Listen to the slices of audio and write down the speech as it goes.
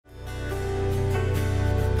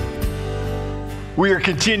We are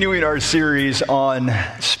continuing our series on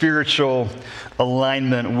spiritual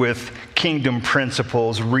alignment with kingdom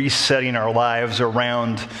principles, resetting our lives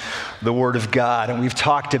around the Word of God. And we've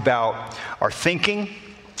talked about our thinking.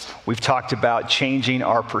 We've talked about changing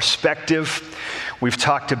our perspective. We've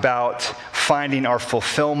talked about finding our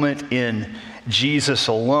fulfillment in Jesus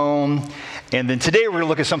alone. And then today we're going to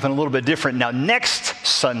look at something a little bit different. Now, next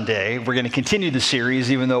Sunday, we're going to continue the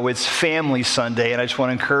series, even though it's Family Sunday. And I just want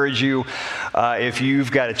to encourage you, if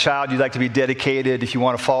you've got a child you'd like to be dedicated, if you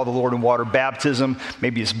want to follow the Lord in water baptism,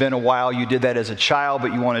 maybe it's been a while you did that as a child,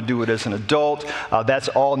 but you want to do it as an adult, that's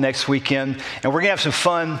all next weekend. And we're going to have some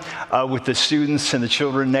fun with the students and the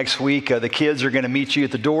children next week. The kids are going to meet you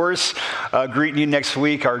at the doors, greeting you next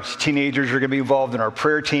week. Our teenagers are going to be involved in our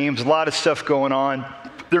prayer teams. A lot of stuff going on.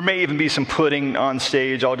 There may even be some pudding on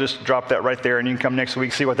stage. I'll just drop that right there, and you can come next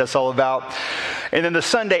week, see what that's all about. And then the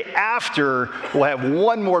Sunday after, we'll have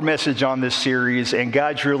one more message on this series, and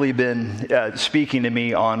God's really been speaking to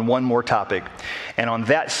me on one more topic. And on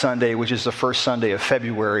that Sunday, which is the first Sunday of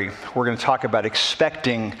February, we're going to talk about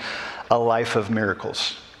expecting a life of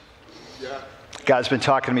miracles. God's been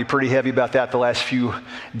talking to me pretty heavy about that the last few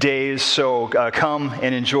days, so come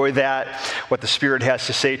and enjoy that, what the Spirit has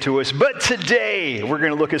to say to us. But today, we're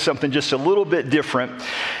going to look at something just a little bit different,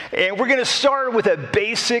 and we're going to start with a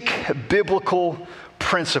basic biblical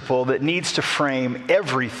principle that needs to frame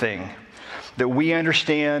everything that we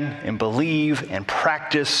understand and believe and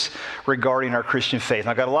practice regarding our Christian faith.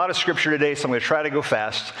 Now, I've got a lot of scripture today, so I'm going to try to go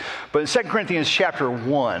fast. But in 2 Corinthians chapter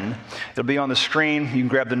 1, it'll be on the screen. You can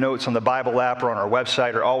grab the notes on the Bible app or on our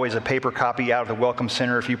website, or always a paper copy out of the Welcome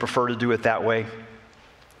Center if you prefer to do it that way.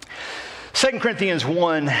 2 Corinthians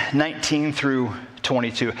 1, 19 through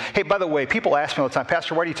 22. Hey, by the way, people ask me all the time,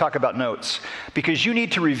 Pastor, why do you talk about notes? Because you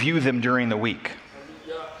need to review them during the week.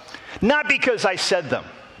 Not because I said them,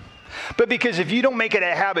 but because if you don't make it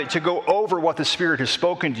a habit to go over what the Spirit has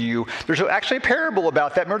spoken to you, there's actually a parable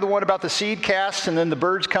about that. Remember the one about the seed cast and then the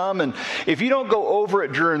birds come? And if you don't go over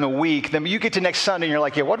it during the week, then you get to next Sunday and you're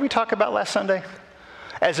like, yeah, what did we talk about last Sunday?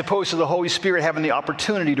 As opposed to the Holy Spirit having the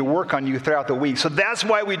opportunity to work on you throughout the week. So that's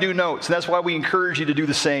why we do notes, and that's why we encourage you to do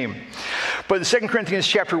the same. But in 2 Corinthians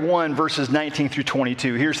chapter 1, verses 19 through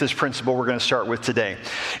 22, here's this principle we're going to start with today.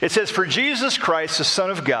 It says, "For Jesus Christ, the Son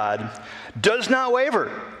of God, does not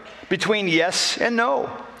waver between yes and no.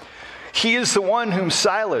 He is the one whom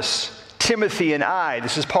Silas, Timothy, and I,"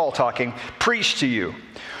 this is Paul talking, "preached to you.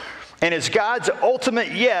 And as God's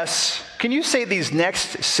ultimate yes," can you say these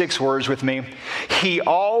next 6 words with me? "He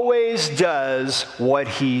always does what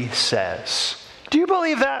he says." Do you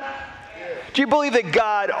believe that? Do you believe that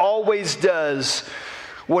God always does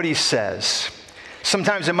what he says?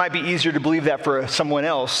 Sometimes it might be easier to believe that for someone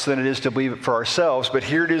else than it is to believe it for ourselves, but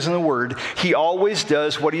here it is in the Word. He always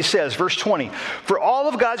does what he says. Verse 20, "For all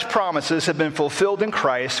of God's promises have been fulfilled in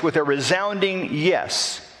Christ with a resounding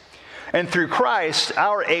yes. And through Christ,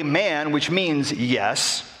 our amen," which means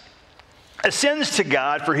yes, "ascends to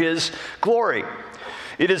God for his glory.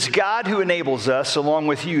 It is God who enables us, along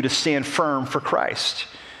with you, to stand firm for Christ.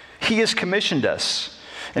 He has commissioned us,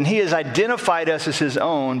 and he has identified us as his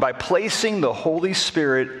own by placing the Holy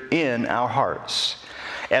Spirit in our hearts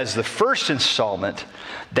as the first installment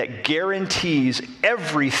that guarantees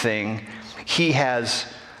everything he has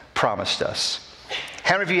promised us."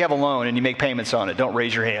 How many of you have a loan and you make payments on it? Don't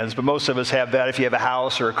raise your hands, but most of us have that if you have a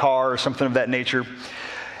house or a car or something of that nature,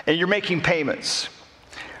 and you're making payments.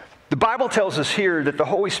 The Bible tells us here that the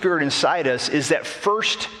Holy Spirit inside us is that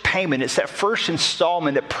first payment. It's that first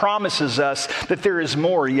installment that promises us that there is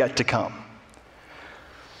more yet to come.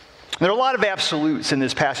 There are a lot of absolutes in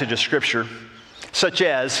this passage of Scripture, such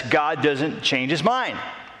as God doesn't change his mind,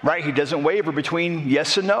 right? He doesn't waver between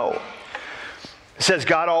yes and no. It says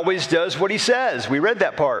God always does what he says. We read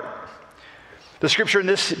that part. The Scripture in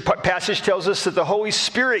this passage tells us that the Holy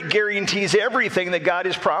Spirit guarantees everything that God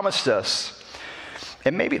has promised us.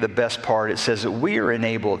 And maybe the best part, it says that we are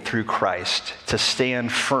enabled through Christ to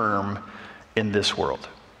stand firm in this world.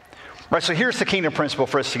 Right, so here's the kingdom principle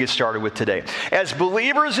for us to get started with today. As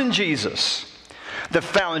believers in Jesus, the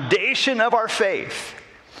foundation of our faith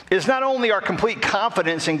is not only our complete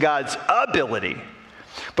confidence in God's ability,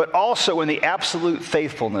 but also in the absolute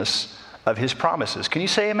faithfulness of his promises. Can you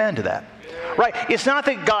say amen to that? Yeah. Right, it's not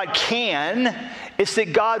that God can, it's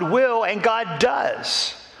that God will and God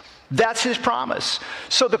does. That's his promise.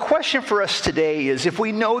 So the question for us today is, if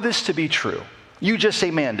we know this to be true, you just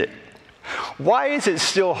amen it. Why is it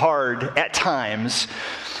still hard at times?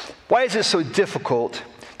 Why is it so difficult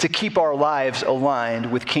to keep our lives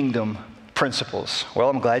aligned with kingdom Principles? Well,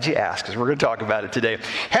 I'm glad you asked, because we're going to talk about it today.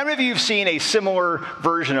 How many of you have seen a similar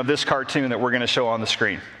version of this cartoon that we're going to show on the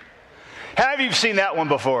screen? How many of you have seen that one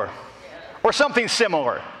before? Or something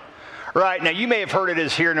similar? Right, now you may have heard it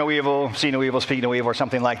as hear no evil, see no evil, speak no evil, or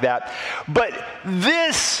something like that. But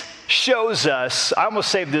this shows us, I almost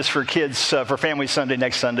saved this for kids, for Family Sunday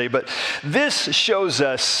next Sunday, but this shows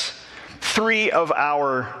us 3 of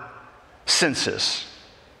our senses,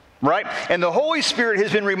 right? And the Holy Spirit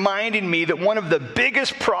has been reminding me that one of the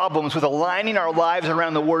biggest problems with aligning our lives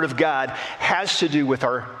around the Word of God has to do with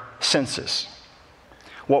our senses.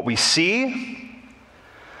 What we see,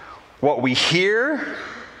 what we hear,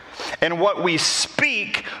 and what we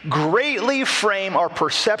speak greatly frame our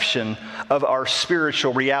perception of our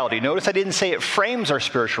spiritual reality. Notice I didn't say it frames our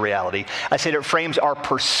spiritual reality. I said it frames our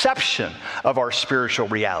perception of our spiritual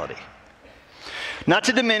reality. Not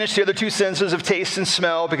to diminish the other 2 senses of taste and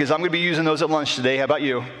smell, because I'm going to be using those at lunch today. How about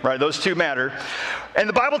you? Right, those 2 matter. And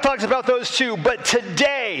the Bible talks about those 2, but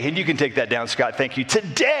today, and you can take that down, Scott, thank you.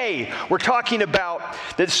 Today, we're talking about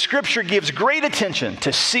that Scripture gives great attention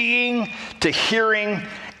to seeing, to hearing,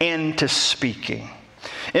 and to speaking.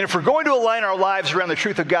 And if we're going to align our lives around the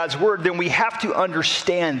truth of God's Word, then we have to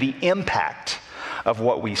understand the impact of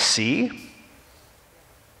what we see.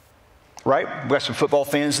 Right? We've got some football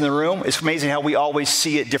fans in the room. It's amazing how we always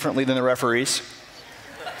see it differently than the referees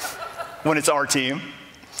when it's our team.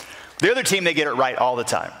 The other team, they get it right all the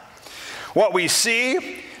time. What we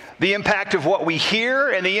see, the impact of what we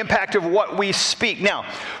hear, and the impact of what we speak. Now,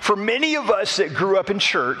 for many of us that grew up in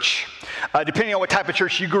church, depending on what type of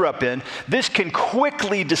church you grew up in, this can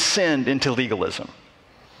quickly descend into legalism.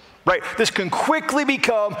 Right? This can quickly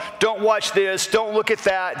become, don't watch this, don't look at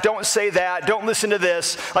that, don't say that, don't listen to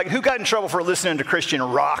this. Like, who got in trouble for listening to Christian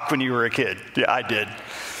rock when you were a kid? Yeah, I did.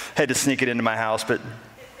 Had to sneak it into my house, but,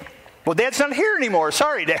 well, Dad's not here anymore.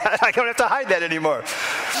 Sorry, Dad. I don't have to hide that anymore.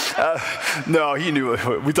 No, he knew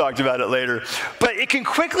it. We talked about it later. But it can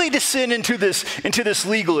quickly descend into this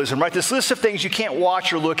legalism, right? This list of things you can't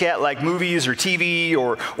watch or look at, like movies or TV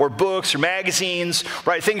or books or magazines,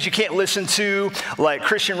 right? Things you can't listen to, like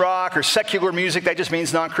Christian rock or secular music. That just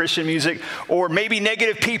means non-Christian music. Or maybe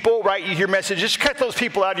negative people, right? You hear messages. Just cut those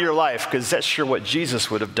people out of your life, because that's sure what Jesus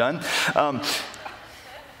would have done.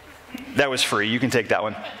 That was free. You can take that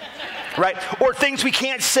one. Right? Or things we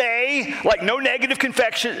can't say, like no negative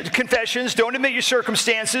confessions, don't admit your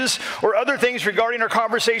circumstances, or other things regarding our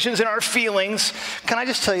conversations and our feelings. Can I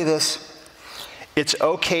just tell you this? It's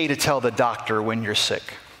okay to tell the doctor when you're sick.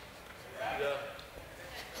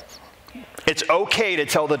 It's okay to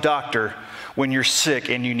tell the doctor when you're sick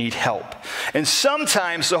and you need help. And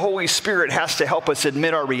sometimes the Holy Spirit has to help us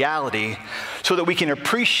admit our reality so that we can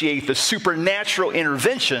appreciate the supernatural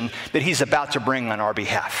intervention that He's about to bring on our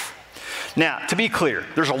behalf. Now, to be clear,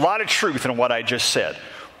 there's a lot of truth in what I just said,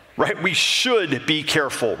 right? We should be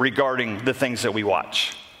careful regarding the things that we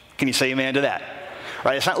watch. Can you say amen to that?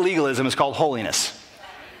 Right? It's not legalism, it's called holiness.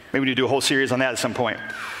 Maybe we need to do a whole series on that at some point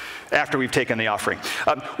after we've taken the offering.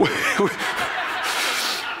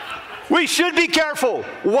 We should be careful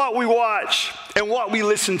what we watch and what we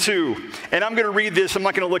listen to. And I'm going to read this. I'm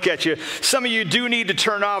not going to look at you. Some of you do need to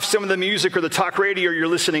turn off some of the music or the talk radio you're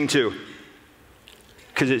listening to,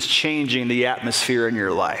 because it's changing the atmosphere in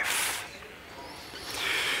your life.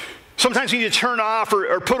 Sometimes we need to turn off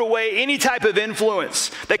or put away any type of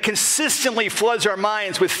influence that consistently floods our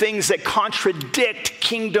minds with things that contradict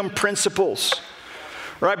kingdom principles.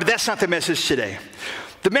 Right? But that's not the message today.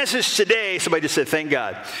 The message today, somebody just said, thank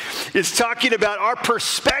God, is talking about our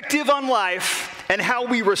perspective on life and how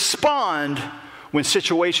we respond when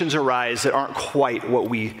situations arise that aren't quite what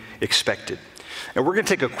we expected. And we're going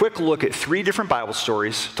to take a quick look at 3 different Bible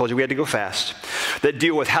stories, told you we had to go fast, that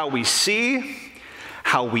deal with how we see,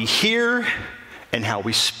 how we hear, and how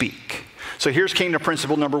we speak. So here's kingdom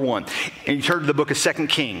principle number 1. And you turn to the book of 2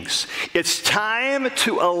 Kings. It's time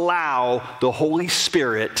to allow the Holy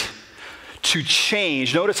Spirit to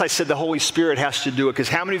change. Notice I said the Holy Spirit has to do it, because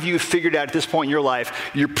how many of you have figured out at this point in your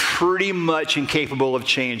life you're pretty much incapable of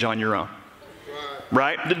change on your own?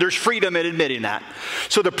 Right? There's freedom in admitting that.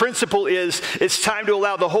 So the principle is it's time to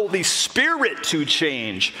allow the Holy Spirit to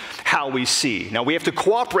change how we see. Now we have to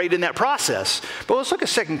cooperate in that process. But let's look at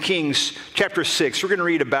 2 Kings chapter 6. We're going to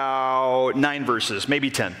read about 9 verses, maybe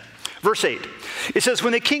 10. Verse 8, it says,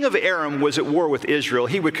 when the king of Aram was at war with Israel,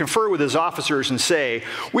 he would confer with his officers and say,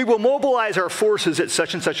 we will mobilize our forces at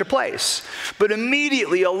such and such a place. But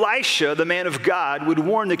immediately Elisha, the man of God, would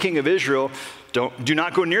warn the king of Israel, do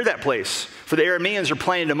not go near that place, for the Arameans are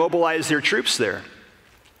planning to mobilize their troops there.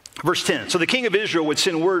 Verse 10, so the king of Israel would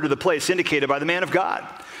send word to the place indicated by the man of God.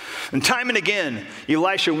 And time and again,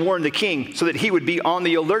 Elisha warned the king so that he would be on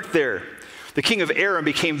the alert there. The king of Aram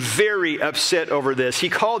became very upset over this. He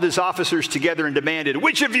called his officers together and demanded,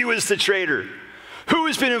 "Which of you is the traitor? Who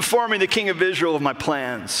has been informing the king of Israel of my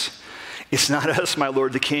plans?" "It's not us, my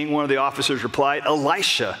lord the king," one of the officers replied.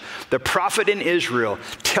 "Elisha, the prophet in Israel,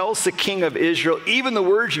 tells the king of Israel even the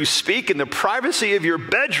words you speak in the privacy of your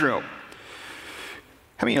bedroom."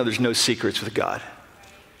 How many know there's no secrets with God?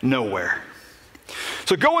 Nowhere.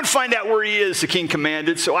 "So go and find out where he is," the king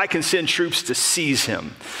commanded, "so I can send troops to seize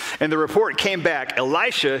him." And the report came back,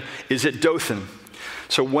 "Elisha is at Dothan."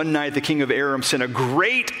 So one night the king of Aram sent a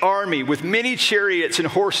great army with many chariots and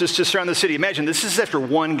horses to surround the city. Imagine, this is after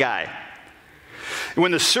one guy.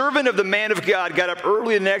 When the servant of the man of God got up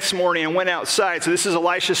early the next morning and went outside, so this is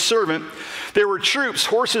Elisha's servant, there were troops,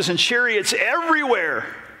 horses, and chariots everywhere.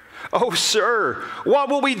 "Oh, sir, what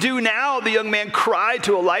will we do now?" the young man cried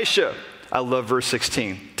to Elisha. I love verse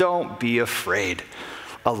 16. "Don't be afraid,"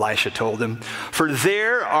 Elisha told him, "for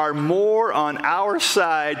there are more on our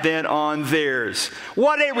side than on theirs."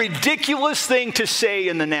 What a ridiculous thing to say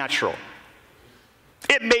in the natural.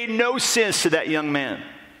 It made no sense to that young man.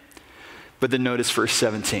 But then notice verse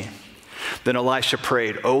 17. Then Elisha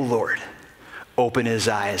prayed, "O Lord, open his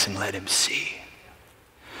eyes and let him see."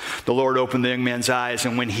 The Lord opened the young man's eyes,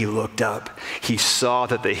 and when he looked up, he saw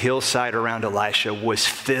that the hillside around Elisha was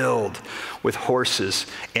filled with horses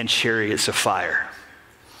and chariots of fire.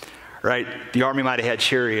 Right? The army might have had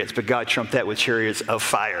chariots, but God trumped that with chariots of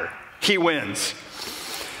fire. He wins.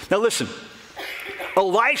 Now listen,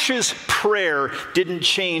 Elisha's prayer didn't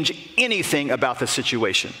change anything about the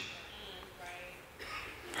situation.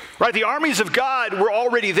 Right? The armies of God were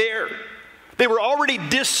already there. They were already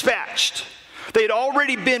dispatched. They had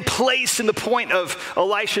already been placed in the point of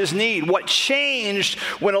Elisha's need. What changed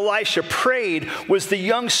when Elisha prayed was the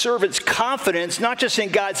young servant's confidence, not just in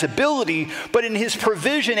God's ability, but in his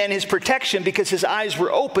provision and his protection, because his eyes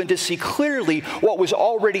were open to see clearly what was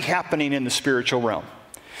already happening in the spiritual realm.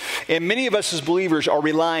 And many of us as believers are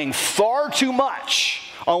relying far too much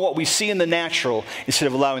on what we see in the natural instead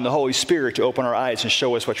of allowing the Holy Spirit to open our eyes and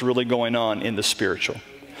show us what's really going on in the spiritual.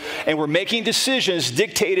 And we're making decisions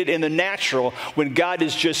dictated in the natural when God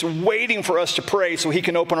is just waiting for us to pray so he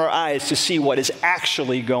can open our eyes to see what is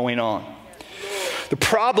actually going on. The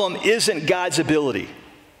problem isn't God's ability.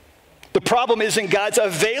 The problem isn't God's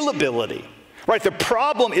availability. Right? The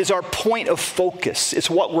problem is our point of focus. It's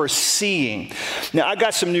what we're seeing. Now, I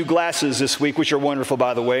got some new glasses this week, which are wonderful,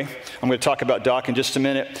 by the way. I'm going to talk about Doc in just a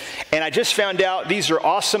minute. And I just found out these are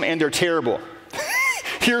awesome and they're terrible.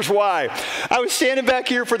 Here's why. I was standing back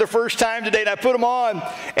here for the first time today, and I put them on,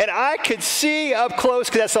 and I could see up close,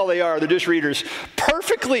 because that's all they are. They're just readers.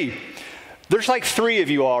 Perfectly. There's like 3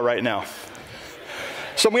 of you all right now.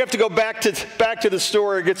 So we have to go back to the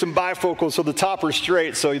store and get some bifocals so the top are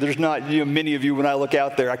straight, so there's not many of you when I look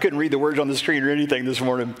out there. I couldn't read the words on the screen or anything this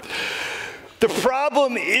morning. The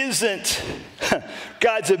problem isn't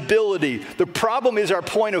God's ability. The problem is our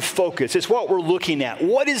point of focus. It's what we're looking at.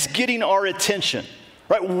 What is getting our attention?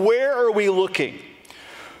 Right? Where are we looking?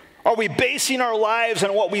 Are we basing our lives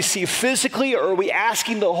on what we see physically, or are we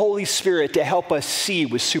asking the Holy Spirit to help us see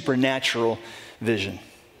with supernatural vision?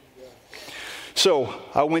 So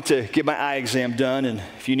I went to get my eye exam done, and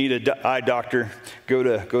if you need an eye doctor, go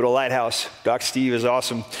to Lighthouse. Doc Steve is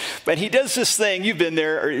awesome. But he does this thing, you've been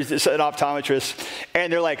there, or it's an optometrist,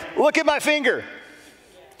 and they're like, "Look at my finger."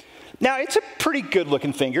 Now, it's a pretty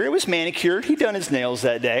good-looking finger. It was manicured. He'd done his nails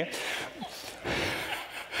that day.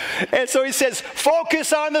 And so he says,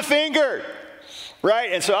 "Focus on the finger."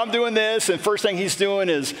 Right? And so I'm doing this, and first thing he's doing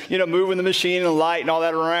is, moving the machine and the light and all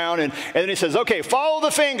that around. And then he says, "Okay, follow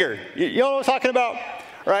the finger." You know what I'm talking about?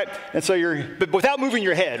 Right? And so but without moving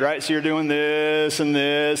your head, right? So you're doing this and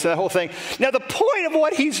this, and that whole thing. Now, the point of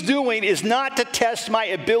what he's doing is not to test my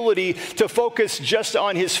ability to focus just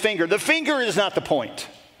on his finger. The finger is not the point.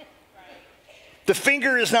 The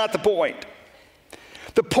finger is not the point.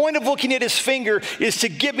 The point of looking at his finger is to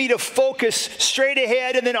get me to focus straight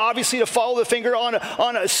ahead, and then obviously to follow the finger on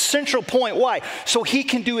a central point. Why? So he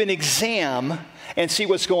can do an exam and see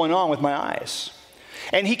what's going on with my eyes.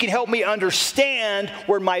 And he can help me understand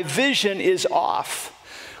where my vision is off.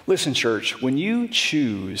 Listen, church, when you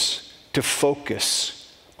choose to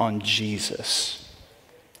focus on Jesus,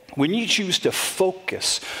 when you choose to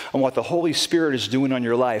focus on what the Holy Spirit is doing on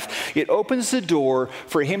your life, it opens the door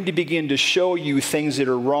for him to begin to show you things that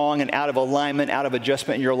are wrong and out of alignment, out of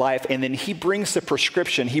adjustment in your life. And then he brings the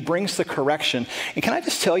prescription. He brings the correction. And can I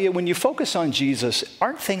just tell you, when you focus on Jesus,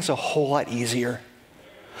 aren't things a whole lot easier?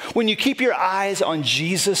 When you keep your eyes on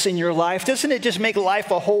Jesus in your life, doesn't it just make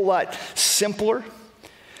life a whole lot simpler?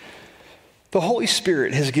 The Holy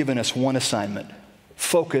Spirit has given us one assignment: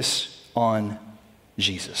 focus on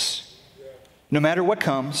Jesus. No matter what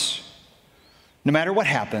comes, no matter what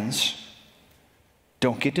happens,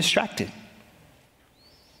 don't get distracted.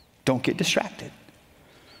 Don't get distracted.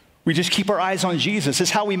 We just keep our eyes on Jesus.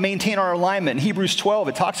 It's how we maintain our alignment. In Hebrews 12,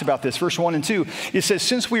 it talks about this, verse 1 and 2. It says,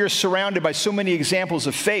 since we are surrounded by so many examples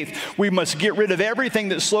of faith, we must get rid of everything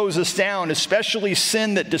that slows us down, especially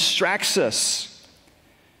sin that distracts us.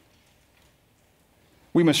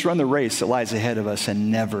 We must run the race that lies ahead of us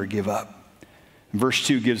and never give up. Verse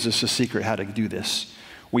 2 gives us a secret how to do this.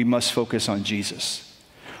 We must focus on Jesus,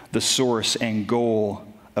 the source and goal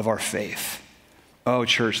of our faith. Oh,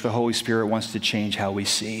 church, the Holy Spirit wants to change how we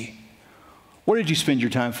see. What did you spend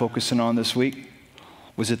your time focusing on this week?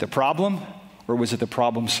 Was it the problem or was it the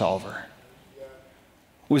problem solver?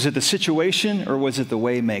 Was it the situation or was it the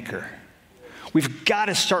way maker? We've got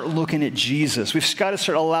to start looking at Jesus. We've got to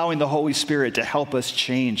start allowing the Holy Spirit to help us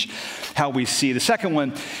change how we see. The second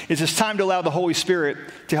one is it's time to allow the Holy Spirit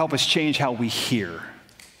to help us change how we hear.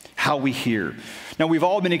 How we hear. Now, we've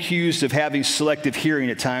all been accused of having selective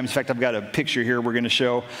hearing at times. In fact, I've got a picture here we're going to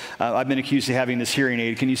show. I've been accused of having this hearing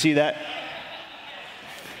aid. Can you see that?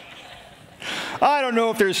 I don't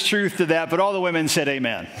know if there's truth to that, but all the women said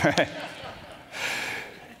amen.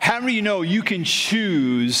 How many of you know you can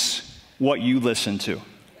choose what you listen to?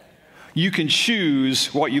 You can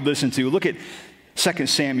choose what you listen to. Look at 2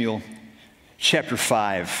 Samuel chapter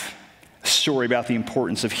 5, a story about the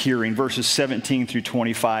importance of hearing, verses 17 through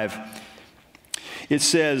 25. It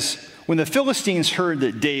says, when the Philistines heard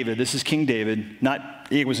that David, this is King David,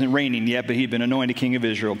 it wasn't reigning yet, but he'd been anointed king of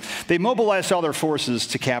Israel, they mobilized all their forces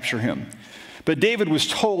to capture him. But David was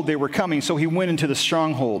told they were coming, so he went into the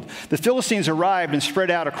stronghold. The Philistines arrived and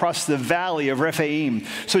spread out across the valley of Rephaim.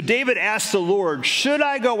 So David asked the Lord, should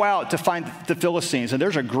I go out to find the Philistines? And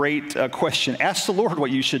there's a great question. Ask the Lord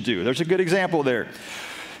what you should do. There's a good example there.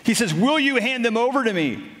 He says, will you hand them over to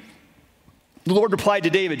me? The Lord replied to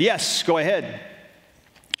David, yes, go ahead.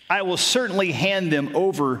 I will certainly hand them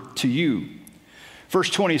over to you. Verse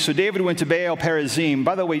 20, so David went to Baal Perazim.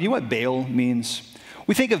 By the way, you know what Baal means?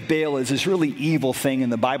 We think of Baal as this really evil thing in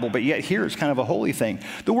the Bible, but yet here it's kind of a holy thing.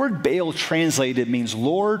 The word Baal translated means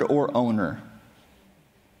Lord or owner.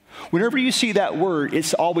 Whenever you see that word,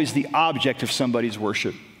 it's always the object of somebody's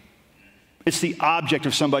worship. It's the object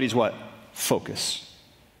of somebody's what? Focus.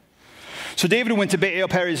 So David went to Baal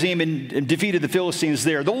Perazim and defeated the Philistines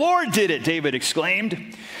there. The Lord did it, David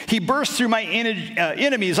exclaimed. He burst through my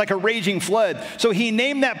enemies like a raging flood. So he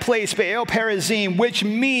named that place Baal Perazim, which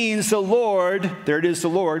means the Lord, there it is, the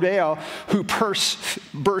Lord, Baal, who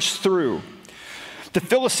burst through. The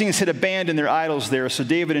Philistines had abandoned their idols there, so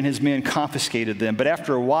David and his men confiscated them. But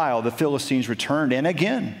after a while, the Philistines returned, and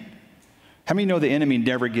again. How many know the enemy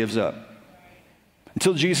never gives up?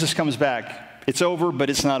 Until Jesus comes back. It's over,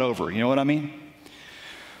 but it's not over. You know what I mean?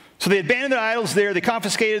 So they abandoned their idols there. They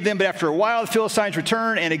confiscated them. But after a while, the Philistines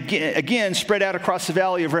returned and again spread out across the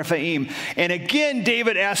valley of Rephaim. And again,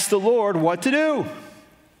 David asked the Lord what to do.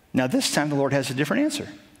 Now, this time, the Lord has a different answer.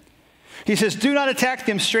 He says, do not attack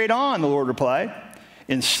them straight on, the Lord replied.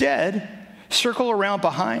 Instead, circle around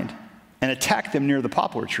behind and attack them near the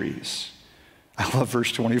poplar trees. I love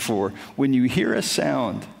verse 24. When you hear a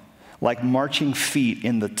sound like marching feet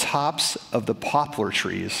in the tops of the poplar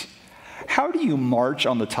trees. How do you march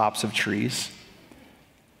on the tops of trees?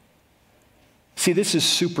 See, this is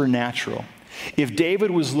supernatural. If David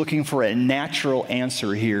was looking for a natural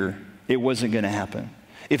answer here, it wasn't going to happen.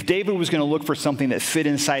 If David was going to look for something that fit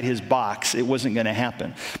inside his box, it wasn't going to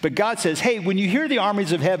happen. But God says, hey, when you hear the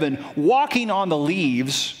armies of heaven walking on the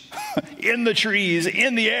leaves, in the trees,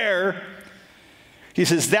 in the air, he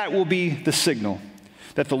says that will be the signal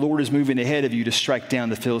that the Lord is moving ahead of you to strike down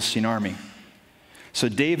the Philistine army. So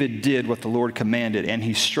David did what the Lord commanded, and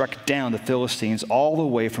he struck down the Philistines all the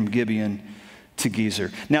way from Gibeon to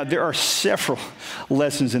Gezer. Now, there are several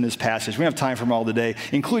lessons in this passage. We don't have time for them all today,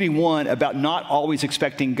 including one about not always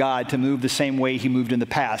expecting God to move the same way he moved in the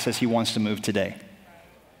past as he wants to move today.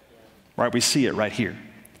 Right? We see it right here.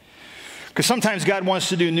 Because sometimes God wants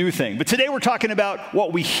to do a new thing. But today we're talking about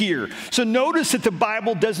what we hear. So notice that the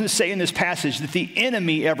Bible doesn't say in this passage that the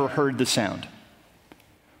enemy ever heard the sound.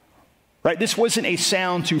 Right? This wasn't a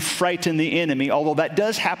sound to frighten the enemy, although that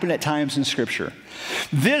does happen at times in Scripture.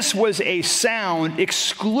 This was a sound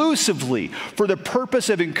exclusively for the purpose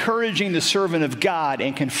of encouraging the servant of God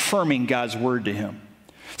and confirming God's word to him.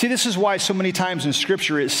 See, this is why so many times in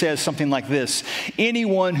Scripture it says something like this.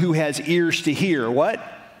 Anyone who has ears to hear, what?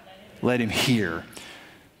 Let him hear.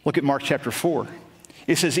 Look at Mark chapter 4.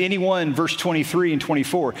 It says anyone, verse 23 and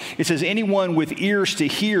 24, it says anyone with ears to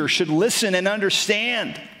hear should listen and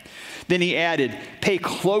understand. Then he added, pay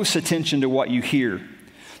close attention to what you hear.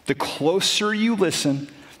 The closer you listen,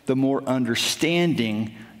 the more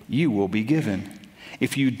understanding you will be given.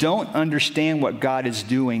 If you don't understand what God is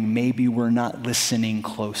doing, maybe we're not listening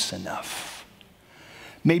close enough.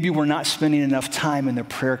 Maybe we're not spending enough time in the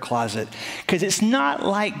prayer closet, because it's not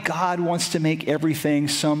like God wants to make everything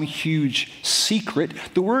some huge secret.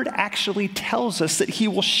 The Word actually tells us that He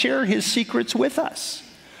will share His secrets with us.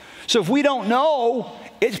 So if we don't know,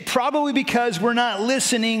 it's probably because we're not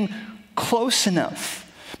listening close enough.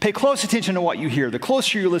 Pay close attention to what you hear. The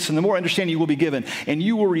closer you listen, the more understanding you will be given, and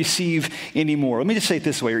you will receive any more. Let me just say it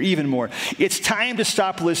this way, or even more. It's time to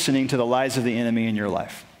stop listening to the lies of the enemy in your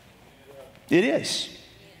life. It is.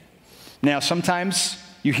 Now, sometimes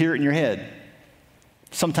you hear it in your head.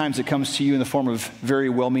 Sometimes it comes to you in the form of very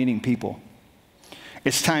well-meaning people.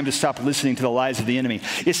 It's time to stop listening to the lies of the enemy.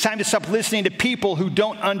 It's time to stop listening to people who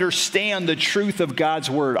don't understand the truth of God's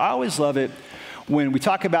word. I always love it when we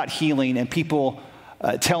talk about healing and people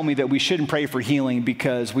tell me that we shouldn't pray for healing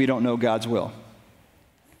because we don't know God's will.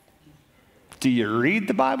 Do you read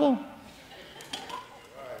the Bible?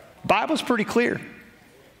 The Bible's pretty clear.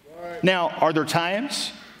 Now, are there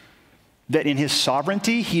times that in His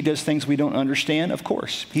sovereignty, He does things we don't understand? Of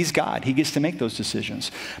course. He's God. He gets to make those decisions.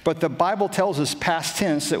 But the Bible tells us past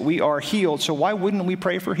tense that we are healed, so why wouldn't we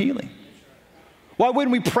pray for healing? Why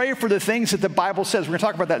wouldn't we pray for the things that the Bible says? We're going to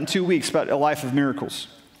talk about that in 2 weeks, about a life of miracles,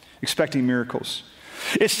 expecting miracles.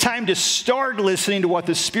 It's time to start listening to what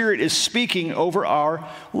the Spirit is speaking over our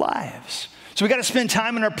lives. So we got to spend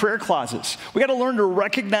time in our prayer closets. We got to learn to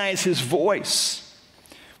recognize His voice.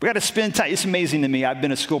 We got to spend time. It's amazing to me. I've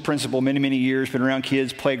been a school principal many, many years, been around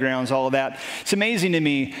kids, playgrounds, all of that. It's amazing to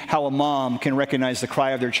me how a mom can recognize the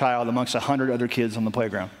cry of their child amongst 100 other kids on the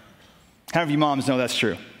playground. How many of you moms know that's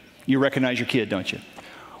true? You recognize your kid, don't you?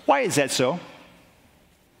 Why is that so?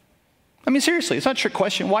 I mean, seriously, it's not a trick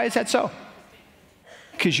question. Why is that so?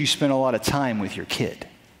 Because you spend a lot of time with your kid.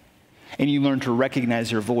 And you learn to recognize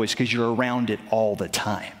their voice because you're around it all the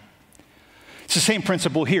time. It's the same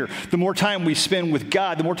principle here. The more time we spend with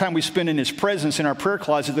God, the more time we spend in His presence in our prayer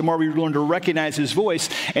closet, the more we learn to recognize His voice,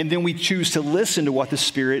 and then we choose to listen to what the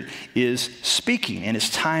Spirit is speaking. And it's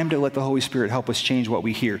time to let the Holy Spirit help us change what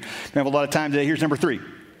we hear. We have a lot of time today. Here's number 3.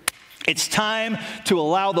 It's time to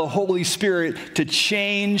allow the Holy Spirit to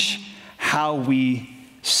change how we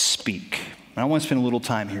speak. And I want to spend a little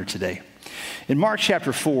time here today. In Mark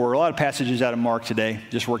chapter 4, a lot of passages out of Mark today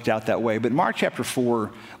just worked out that way. But Mark chapter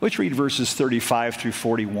 4, let's read verses 35 through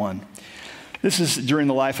 41. This is during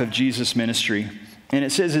the life of Jesus' ministry. And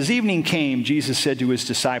it says, as evening came, Jesus said to His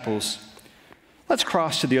disciples, let's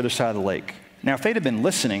cross to the other side of the lake. Now, if they'd have been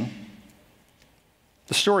listening,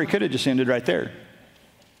 the story could have just ended right there.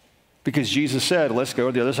 Because Jesus said, let's go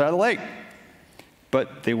to the other side of the lake.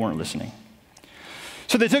 But they weren't listening.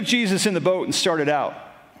 So they took Jesus in the boat and started out,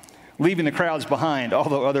 leaving the crowds behind,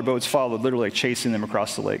 although other boats followed, literally chasing them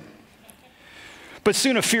across the lake. But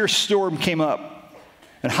soon a fierce storm came up,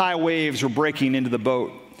 and high waves were breaking into the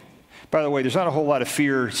boat. By the way, there's not a whole lot of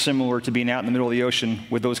fear similar to being out in the middle of the ocean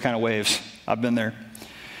with those kind of waves. I've been there.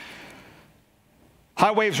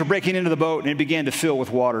 High waves were breaking into the boat, and it began to fill with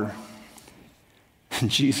water. And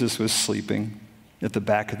Jesus was sleeping at the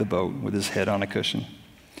back of the boat with his head on a cushion.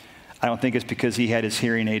 I don't think it's because he had his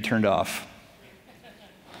hearing aid turned off.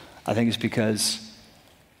 I think it's because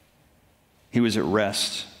he was at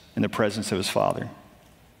rest in the presence of his Father.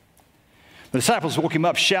 The disciples woke him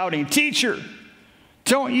up shouting, "Teacher,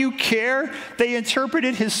 don't you care?" They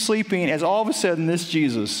interpreted his sleeping as all of a sudden this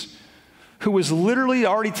Jesus, who was literally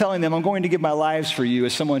already telling them, I'm going to give my lives for you,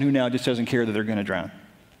 as someone who now just doesn't care that they're going to drown.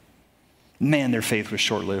 Man, their faith was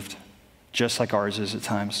short-lived, just like ours is at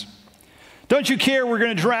times. Don't you care? We're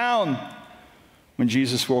going to drown. When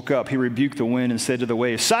Jesus woke up, he rebuked the wind and said to the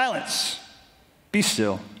waves, "Silence, be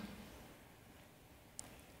still."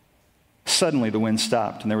 Suddenly the wind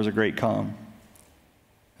stopped and there was a great calm.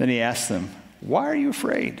 Then he asked them, "Why are you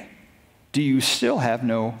afraid? Do you still have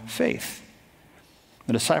no faith?"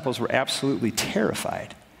 The disciples were absolutely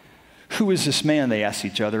terrified. "Who is this man?" they asked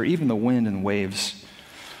each other. "Even the wind and waves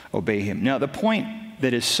obey him." Now, the point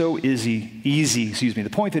that is so easy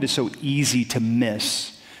to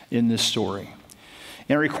miss in this story,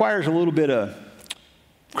 and it requires a little bit of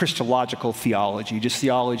Christological theology, just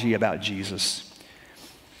theology about Jesus,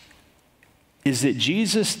 is that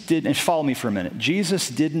Jesus didn't, and follow me for a minute, Jesus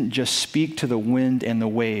didn't just speak to the wind and the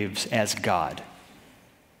waves as God.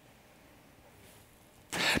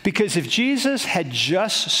 Because if Jesus had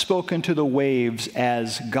just spoken to the waves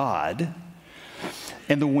as God,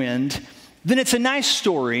 and the wind, then it's a nice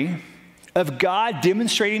story of God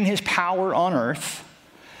demonstrating his power on earth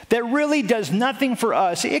that really does nothing for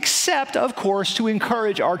us except, of course, to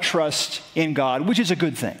encourage our trust in God, which is a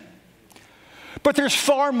good thing. But there's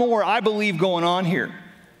far more, I believe, going on here.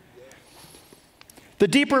 The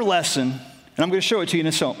deeper lesson, and I'm going to show it to you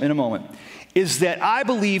in a moment, is that I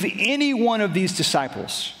believe any one of these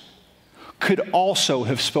disciples could also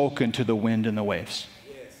have spoken to the wind and the waves.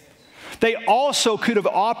 They also could have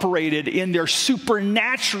operated in their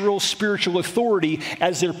supernatural spiritual authority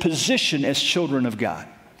as their position as children of God.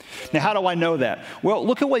 Now, how do I know that? Well,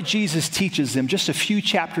 look at what Jesus teaches them just a few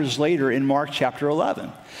chapters later in Mark chapter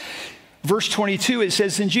 11. Verse 22, it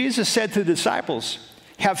says, "And Jesus said to the disciples,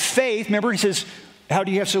 have faith." Remember, he says, how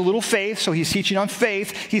do you have so little faith? So he's teaching on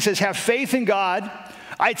faith. He says, have faith in God.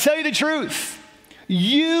 I tell you the truth.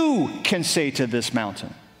 You can say to this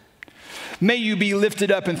mountain, may you be lifted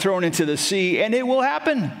up and thrown into the sea, and it will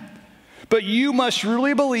happen. But you must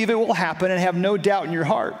really believe it will happen and have no doubt in your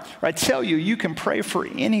heart. I tell you, you can pray for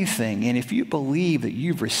anything, and if you believe that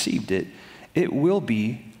you've received it, it will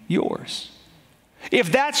be yours.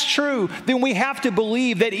 If that's true, then we have to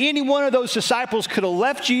believe that any one of those disciples could have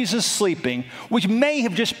left Jesus sleeping, which may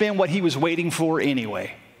have just been what he was waiting for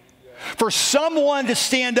anyway. For someone to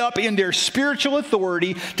stand up in their spiritual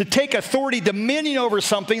authority, to take authority, dominion over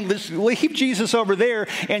something, leave Jesus over there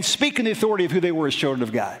and speak in the authority of who they were as children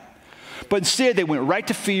of God. But instead, they went right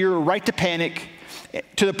to fear, right to panic,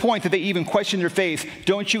 to the point that they even questioned their faith.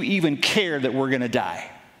 Don't you even care that we're going to die?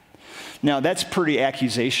 Now, that's pretty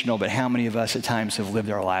accusational, but how many of us at times have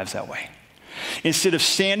lived our lives that way? Instead of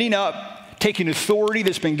standing up, taking authority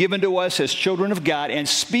that's been given to us as children of God and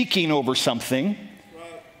speaking over something,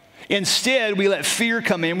 instead, we let fear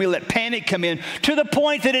come in, we let panic come in, to the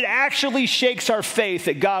point that it actually shakes our faith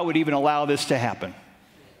that God would even allow this to happen.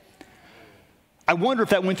 I wonder if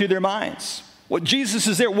that went through their minds. Well, Jesus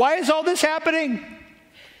is there. Why is all this happening?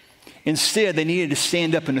 Instead, they needed to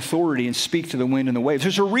stand up in authority and speak to the wind and the waves.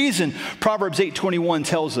 There's a reason Proverbs 8:21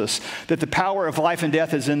 tells us that the power of life and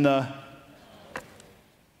death is in the...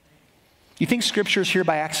 You think Scripture is here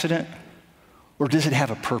by accident? Or does it have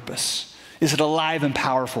a purpose? Is it alive and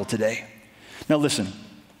powerful today? Now listen,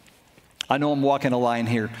 I know I'm walking a line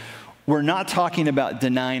here. We're not talking about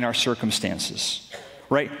denying our circumstances,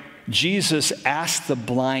 right? Jesus asked the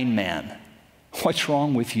blind man, what's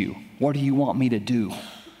wrong with you? What do you want me to do?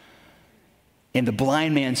 And the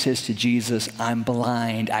blind man says to Jesus, I'm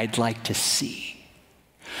blind, I'd like to see.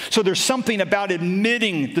 So there's something about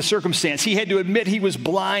admitting the circumstance. He had to admit he was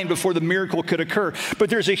blind before the miracle could occur. But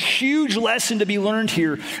there's a huge lesson to be learned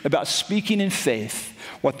here about speaking in faith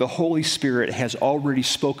what the Holy Spirit has already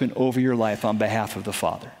spoken over your life on behalf of the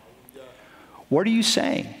Father. What are you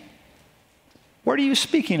saying? What are you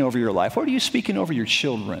speaking over your life? What are you speaking over your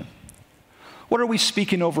children? What are we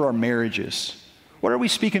speaking over our marriages? What are we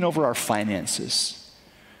speaking over our finances?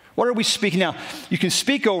 What are we speaking? Now, you can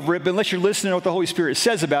speak over it, but unless you're listening to what the Holy Spirit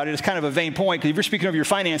says about it, it's kind of a vain point, because if you're speaking over your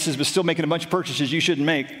finances but still making a bunch of purchases you shouldn't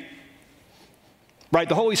make, right?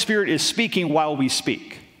 The Holy Spirit is speaking while we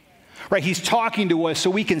speak, right? He's talking to us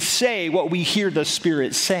so we can say what we hear the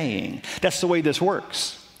Spirit saying. That's the way this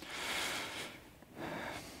works.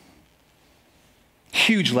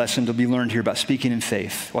 Huge lesson to be learned here about speaking in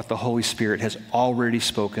faith, what the Holy Spirit has already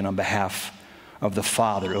spoken on behalf of the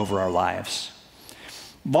Father over our lives.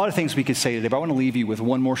 A lot of things we could say today, but I want to leave you with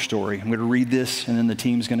one more story. I'm going to read this, and then the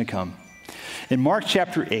team's going to come. In Mark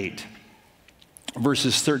chapter 8,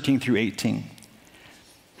 verses 13 through 18,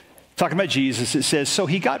 talking about Jesus, it says, so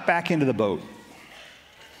he got back into the boat,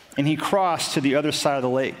 and he crossed to the other side of the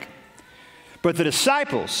lake. But the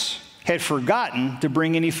disciples had forgotten to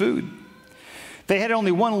bring any food. They had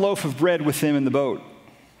only one loaf of bread with them in the boat.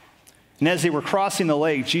 And as they were crossing the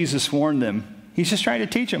lake, Jesus warned them. He's just trying to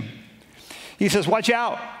teach them. He says, watch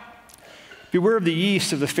out. Beware of the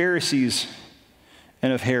yeast of the Pharisees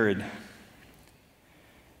and of Herod.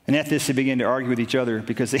 And at this, they began to argue with each other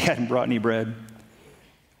because they hadn't brought any bread.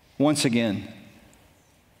 Once again,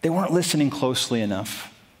 they weren't listening closely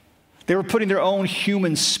enough. They were putting their own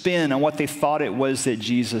human spin on what they thought it was that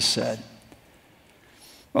Jesus said.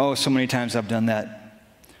 Oh, so many times I've done that.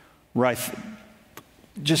 Right.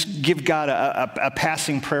 Just give God a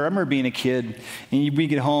passing prayer. I remember being a kid, and we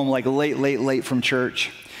get home like late from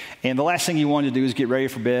church, and the last thing you wanted to do is get ready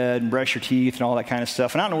for bed and brush your teeth and all that kind of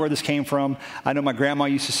stuff. And I don't know where this came from. I know my grandma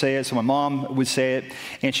used to say it, so my mom would say it,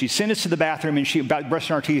 and she'd send us to the bathroom, and about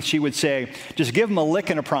brushing our teeth, she would say, just give them a lick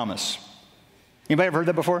and a promise. Anybody ever heard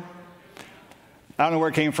that before? I don't know where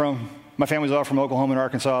it came from. My family's all from Oklahoma and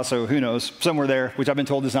Arkansas, so who knows? Somewhere there, which I've been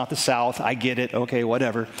told is not the South. I get it. Okay,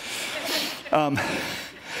 whatever.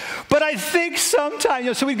 But I think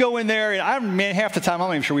sometimes, so we go in there, and half the time, I'm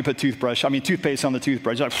not even sure we put toothpaste on the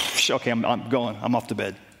toothbrush. Like, okay, I'm going, I'm off to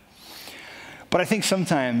bed. But I think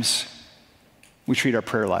sometimes we treat our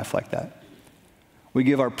prayer life like that. We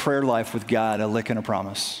give our prayer life with God a lick and a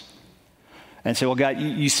promise. And say, well, God,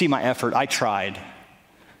 you see my effort. I tried.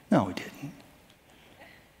 No, we didn't.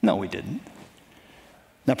 No, we didn't.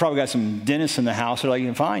 Now, probably got some dentists in the house. They're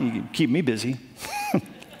like, fine, you can keep me busy.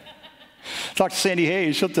 Talk to Sandy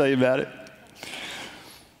Hayes. She'll tell you about it.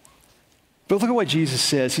 But look at what Jesus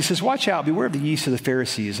says. He says, watch out. Beware of the yeast of the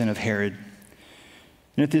Pharisees and of Herod.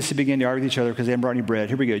 And at this, they began to argue with each other because they hadn't brought any bread.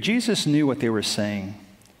 Here we go. Jesus knew what they were saying.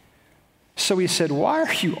 So he said, why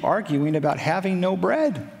are you arguing about having no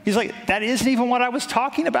bread? He's like, that isn't even what I was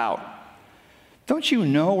talking about. Don't you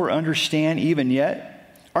know or understand even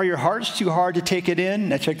yet? Are your hearts too hard to take it in?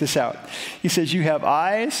 Now check this out. He says, you have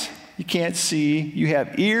eyes, you can't see. You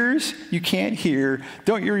have ears, you can't hear.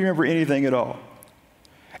 Don't you remember anything at all?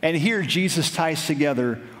 And here Jesus ties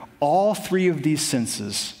together all three of these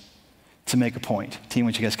senses to make a point. Team,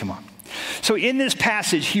 why don't you guys come on? So in this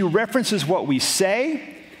passage, he references what we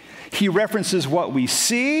say, he references what we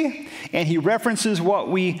see, and he references what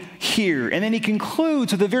we hear. And then he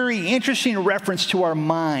concludes with a very interesting reference to our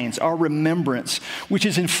minds, our remembrance, which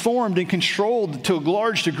is informed and controlled to a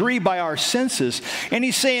large degree by our senses. And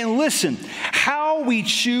he's saying, listen, how we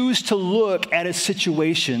choose to look at a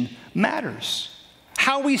situation matters.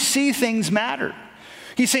 How we see things matter.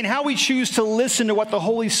 He's saying how we choose to listen to what the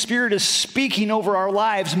Holy Spirit is speaking over our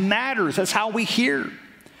lives matters. That's how we hear.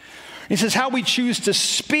 He says how we choose to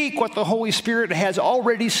speak what the Holy Spirit has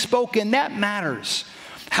already spoken, that matters.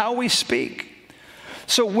 How we speak.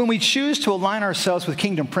 So when we choose to align ourselves with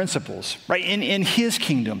kingdom principles, right, in his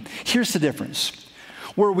kingdom, here's the difference.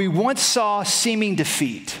 Where we once saw seeming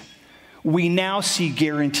defeat, we now see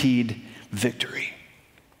guaranteed victory.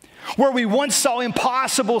 Where we once saw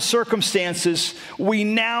impossible circumstances, we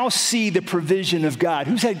now see the provision of God.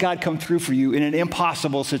 Who's had God come through for you in an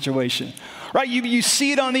impossible situation? Right? You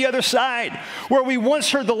see it on the other side. Where we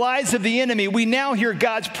once heard the lies of the enemy, we now hear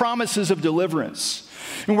God's promises of deliverance.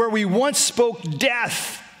 And where we once spoke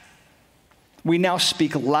death, we now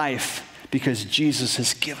speak life because Jesus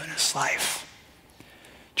has given us life.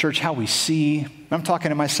 Church, how we see, I'm talking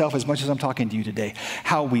to myself as much as I'm talking to you today,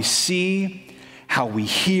 how we see, how we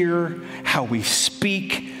hear, how we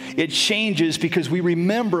speak, it changes because we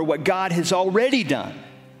remember what God has already done.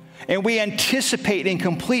 And we anticipate in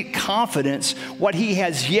complete confidence what he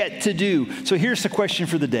has yet to do. So here's the question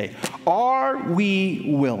for the day. Are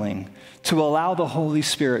we willing to allow the Holy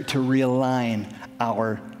Spirit to realign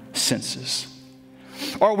our senses?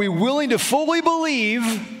 Are we willing to fully believe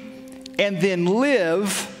and then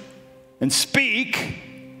live and speak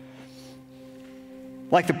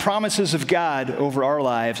like the promises of God over our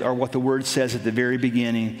lives are what the word says at the very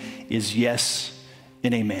beginning is yes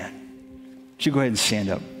and amen? Would you go ahead and stand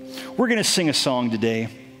up? We're going to sing a song today,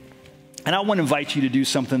 and I want to invite you to do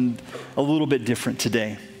something a little bit different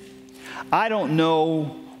today. I don't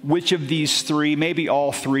know which of these three, maybe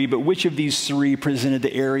all three, but which of these three presented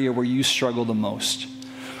the area where you struggle the most.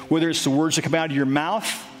 Whether it's the words that come out of your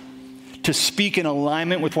mouth to speak in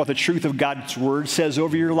alignment with what the truth of God's word says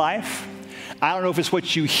over your life. I don't know if it's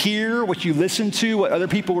what you hear, what you listen to, what other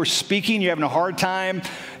people were speaking. You're having a hard time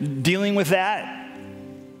dealing with that.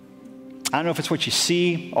 I don't know if it's what you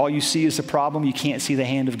see. All you see is the problem. You can't see the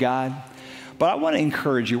hand of God. But I want to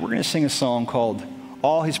encourage you. We're going to sing a song called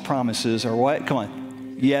All His Promises Are What? Come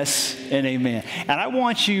on. Yes and amen. And I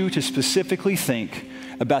want you to specifically think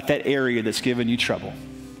about that area that's given you trouble.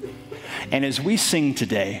 And as we sing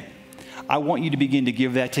today, I want you to begin to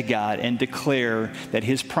give that to God and declare that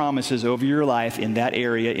his promises over your life in that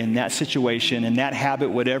area, in that situation, in that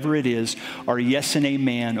habit, whatever it is, are yes and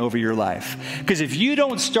amen over your life. Because if you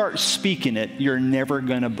don't start speaking it, you're never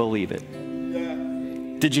going to believe it.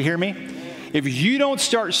 Yeah. Did you hear me? If you don't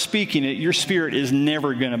start speaking it, your spirit is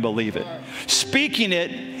never going to believe it. Speaking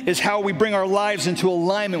it is how we bring our lives into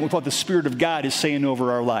alignment with what the Spirit of God is saying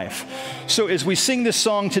over our life. So as we sing this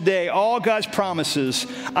song today, all God's promises,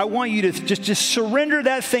 I want you to just surrender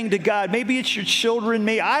that thing to God. Maybe it's your children,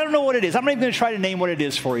 maybe, I don't know what it is. I'm not even going to try to name what it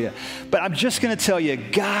is for you. But I'm just going to tell you,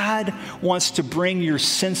 God wants to bring your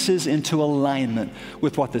senses into alignment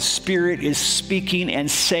with what the Spirit is speaking and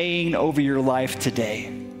saying over your life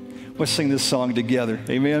today. Let's sing this song together.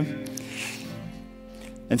 Amen.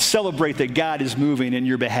 And celebrate that God is moving in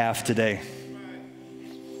your behalf today.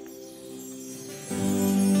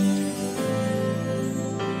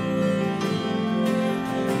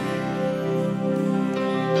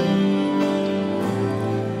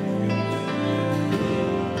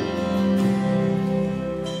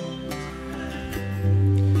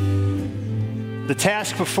 The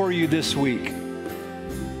task before you this week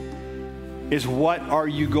is, what are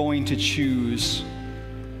you going to choose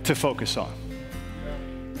to focus on?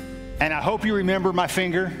 And I hope you remember my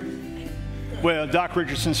finger, well, Doc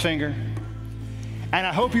Richardson's finger. And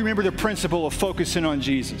I hope you remember the principle of focusing on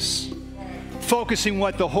Jesus. Focusing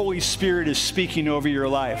what the Holy Spirit is speaking over your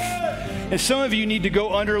life. And some of you need to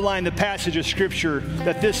go underline the passage of Scripture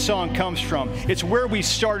that this song comes from. It's where we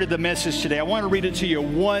started the message today. I want to read it to you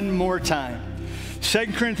one more time.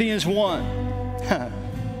 2 Corinthians 1.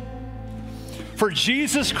 For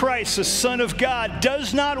Jesus Christ, the Son of God,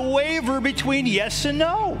 does not waver between yes and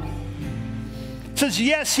no. It says,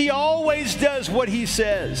 yes, he always does what he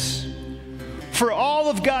says. For all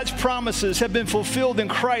of God's promises have been fulfilled in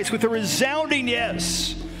Christ with a resounding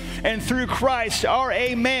yes. And through Christ, our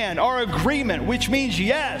amen, our agreement, which means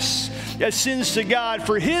yes, ascends to God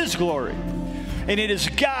for his glory. And it is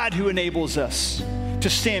God who enables us to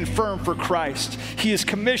stand firm for Christ. He has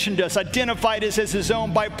commissioned us, identified us as his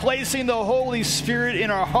own by placing the Holy Spirit in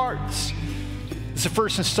our hearts. It's the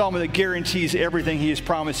first installment that guarantees everything he has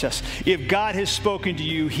promised us. If God has spoken to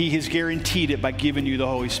you, he has guaranteed it by giving you the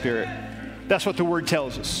Holy Spirit. That's what the word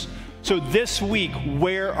tells us. So this week,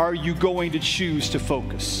 where are you going to choose to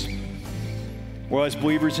focus? Well, as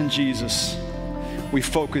believers in Jesus, we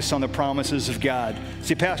focus on the promises of God.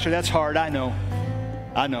 See, Pastor, that's hard. I know.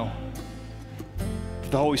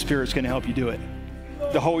 The Holy Spirit's going to help you do it.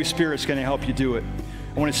 The Holy Spirit's going to help you do it.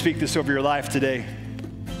 I want to speak this over your life today.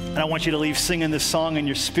 And I want you to leave singing this song in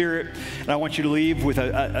your spirit. And I want you to leave with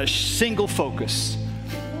a single focus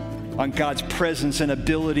on God's presence and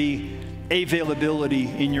availability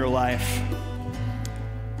in your life.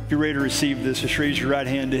 If you're ready to receive this, just raise your right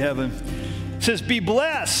hand to heaven. It says, be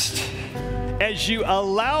blessed as you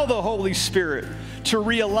allow the Holy Spirit to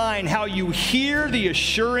realign how you hear the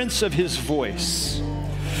assurance of his voice.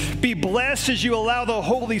 Be blessed as you allow the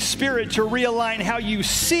Holy Spirit to realign how you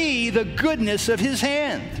see the goodness of his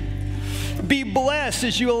hand. Be blessed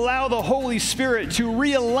as you allow the Holy Spirit to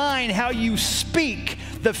realign how you speak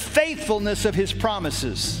the faithfulness of his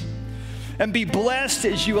promises. And be blessed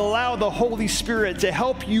as you allow the Holy Spirit to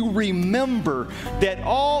help you remember that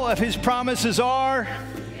all of his promises are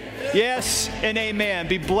yes and amen.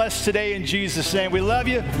 Be blessed today in Jesus' name. We love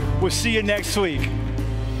you. We'll see you next week.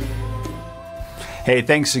 Hey,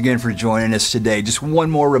 thanks again for joining us today. Just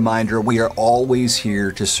one more reminder, we are always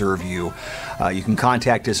here to serve you. You can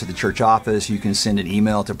contact us at the church office. You can send an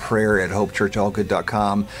email to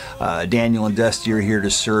prayer@hopechurchallgood.com. Daniel and Dusty are here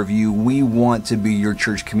to serve you. We want to be your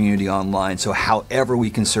church community online, so however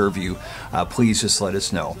we can serve you, please just let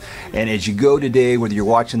us know. And as you go today, whether you're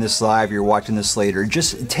watching this live or you're watching this later,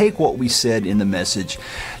 just take what we said in the message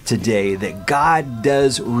today, that God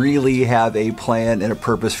does really have a plan and a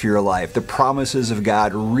purpose for your life. The promises of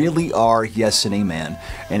God really are yes and amen.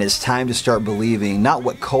 And it's time to start believing not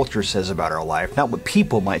what culture says about our life, not what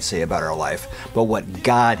people might say about our life, but what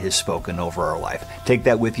God has spoken over our life. Take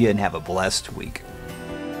that with you and have a blessed week.